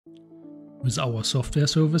With our software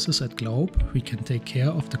services at GLAUB, we can take care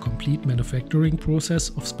of the complete manufacturing process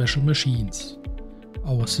of special machines.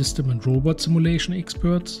 Our system and robot simulation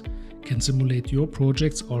experts can simulate your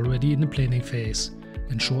projects already in the planning phase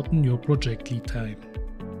and shorten your project lead time.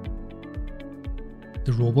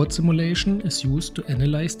 The robot simulation is used to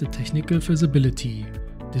analyze the technical feasibility.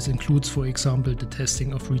 This includes, for example, the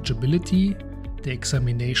testing of reachability, the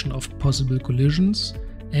examination of possible collisions,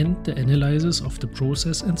 and the analysis of the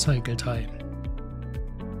process and cycle time.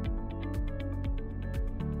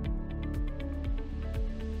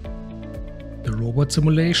 The robot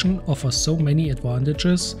simulation offers so many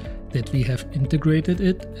advantages that we have integrated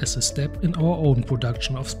it as a step in our own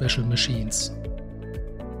production of special machines.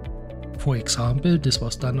 For example, this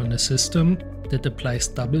was done on a system that applies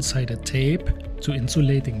double-sided tape to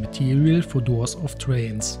insulating material for doors of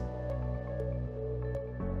trains.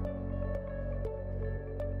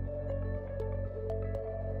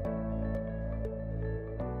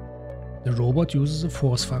 The robot uses a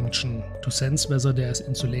force function to sense whether there is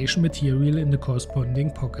insulation material in the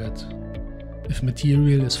corresponding pocket. If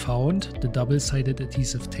material is found, the double-sided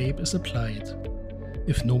adhesive tape is applied.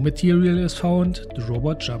 If no material is found, the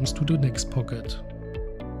robot jumps to the next pocket.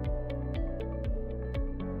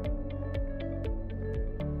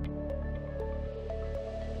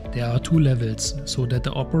 There are two levels, so that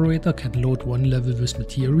the operator can load one level with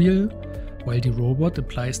material, while the robot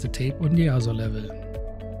applies the tape on the other level.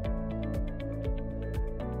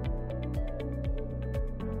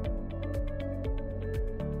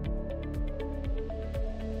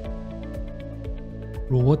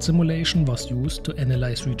 Robot simulation was used to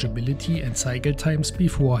analyze reachability and cycle times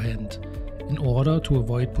beforehand, in order to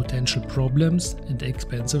avoid potential problems and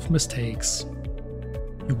expensive mistakes.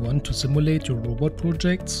 You want to simulate your robot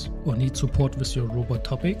projects or need support with your robot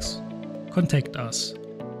topics? Contact us.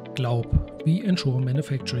 GLAUB, we ensure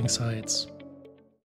manufacturing sites.